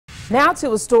Now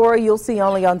to a story you'll see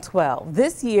only on 12.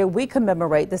 This year, we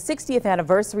commemorate the 60th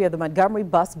anniversary of the Montgomery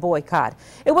bus boycott.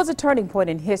 It was a turning point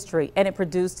in history, and it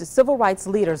produced civil rights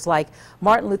leaders like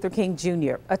Martin Luther King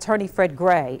Jr., attorney Fred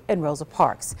Gray, and Rosa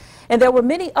Parks. And there were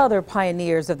many other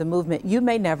pioneers of the movement you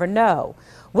may never know.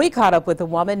 We caught up with a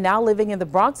woman now living in the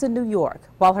Bronx in New York.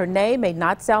 While her name may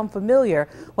not sound familiar,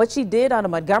 what she did on a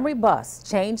Montgomery bus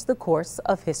changed the course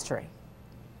of history.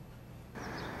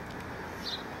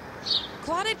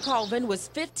 Claudette Colvin was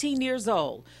 15 years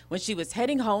old when she was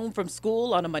heading home from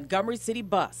school on a Montgomery City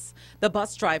bus. The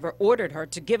bus driver ordered her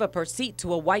to give up her seat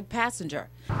to a white passenger.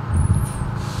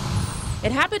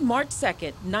 It happened March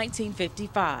 2nd,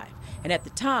 1955, and at the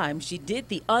time she did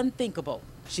the unthinkable.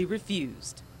 She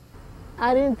refused.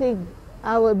 I didn't think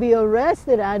I would be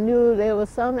arrested. I knew there was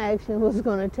some action was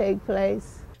going to take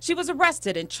place. She was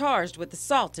arrested and charged with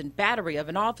assault and battery of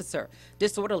an officer,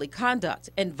 disorderly conduct,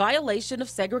 and violation of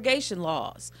segregation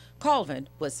laws. Colvin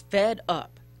was fed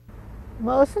up.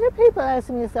 Most of the people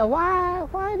asked me, so why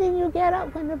didn't you get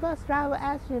up when the bus driver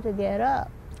asked you to get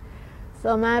up?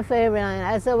 So my favorite line,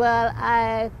 I said, well,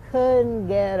 I couldn't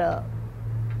get up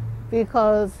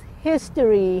because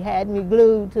history had me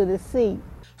glued to the seat.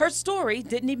 Her story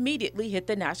didn't immediately hit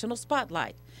the national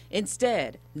spotlight.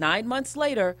 Instead, 9 months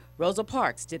later, Rosa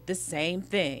Parks did the same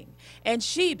thing, and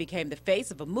she became the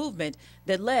face of a movement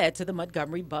that led to the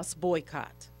Montgomery bus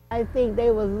boycott. I think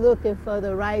they were looking for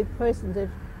the right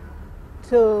person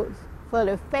for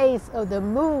the face of the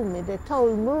movement, the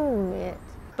total movement.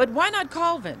 But why not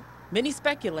Colvin? Many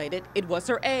speculated it was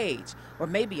her age, or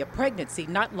maybe a pregnancy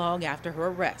not long after her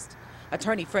arrest.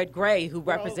 Attorney Fred Gray, who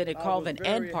represented Colvin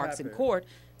and Parks in court,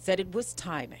 said it was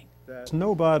timing.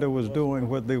 Nobody was doing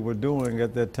what they were doing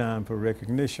at that time for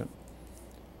recognition.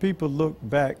 People look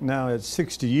back now at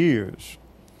 60 years,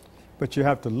 but you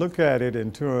have to look at it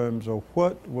in terms of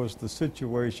what was the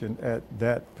situation at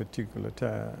that particular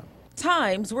time.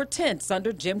 Times were tense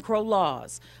under Jim Crow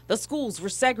laws. The schools were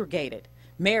segregated.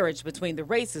 Marriage between the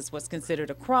races was considered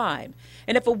a crime.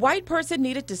 And if a white person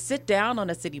needed to sit down on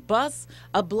a city bus,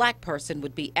 a black person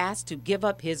would be asked to give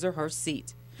up his or her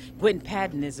seat. Gwen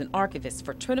Patton is an archivist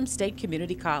for Trenton State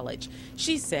Community College.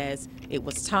 She says it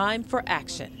was time for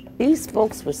action. These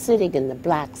folks were sitting in the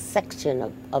black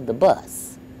section of the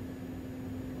bus.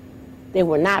 They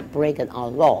were not breaking a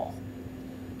law,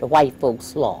 the white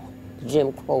folks' law, the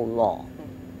Jim Crow law.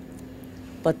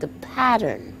 But the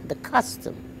pattern, the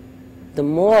custom, the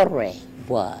mores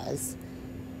was,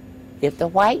 if the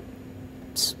white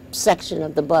section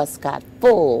of the bus got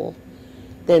full,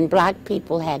 then black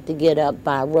people had to get up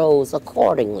by rows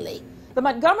accordingly. The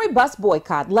Montgomery bus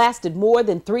boycott lasted more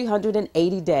than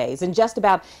 380 days, and just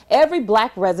about every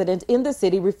black resident in the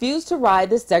city refused to ride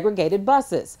the segregated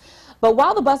buses. But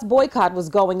while the bus boycott was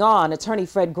going on, attorney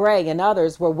Fred Gray and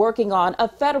others were working on a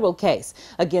federal case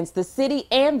against the city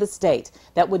and the state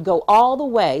that would go all the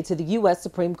way to the U.S.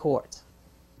 Supreme Court.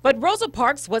 But Rosa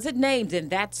Parks wasn't named in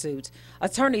that suit.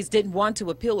 Attorneys didn't want to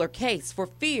appeal her case for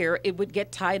fear it would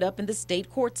get tied up in the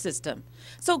state court system.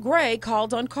 So Gray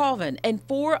called on Colvin and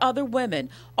 4 other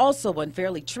women, also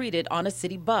unfairly treated on a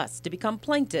city bus, to become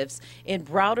plaintiffs in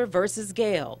Browder versus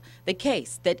Gale, the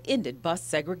case that ended bus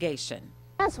segregation.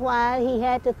 That's why he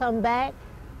had to come back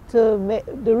to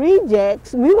the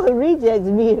rejects. We were rejects,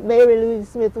 Mary Louise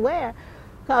Smith Ware,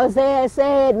 because they had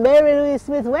said Mary Louise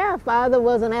Smith Ware's father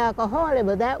was an alcoholic,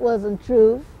 but that wasn't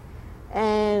true.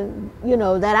 And, you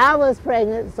know, that I was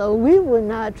pregnant, so we would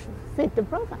not fit the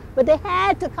profile. But they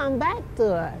had to come back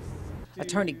to us.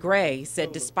 Attorney Gray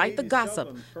said despite the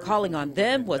gossip, calling on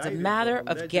them was a matter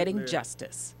of getting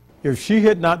justice. If she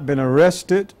had not been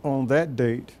arrested on that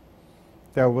date,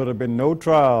 there would have been no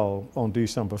trial on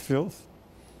December 5th.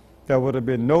 There would have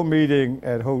been no meeting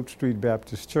at Holt Street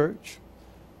Baptist Church.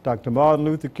 Dr. Martin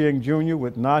Luther King Jr.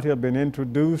 would not have been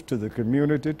introduced to the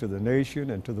community, to the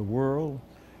nation, and to the world,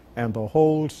 and the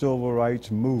whole civil rights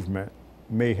movement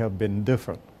may have been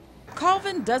different.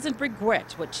 Colvin doesn't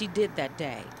regret what she did that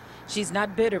day. She's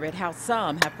not bitter at how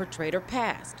some have portrayed her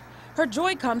past. Her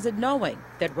joy comes in knowing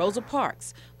that Rosa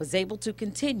Parks was able to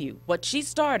continue what she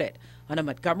started on a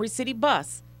Montgomery City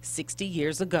bus 60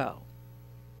 years ago.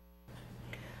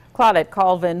 Claudette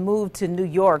Colvin moved to New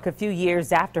York a few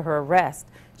years after her arrest.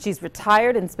 She's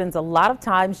retired and spends a lot of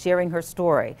time sharing her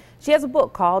story. She has a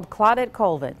book called Claudette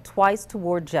Colvin, Twice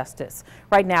Toward Justice.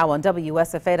 Right now on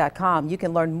WSFA.com, you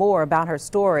can learn more about her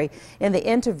story in the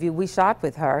interview we shot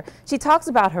with her. She talks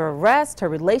about her arrest, her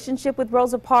relationship with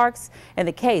Rosa Parks, and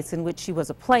the case in which she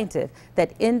was a plaintiff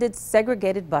that ended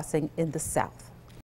segregated busing in the South.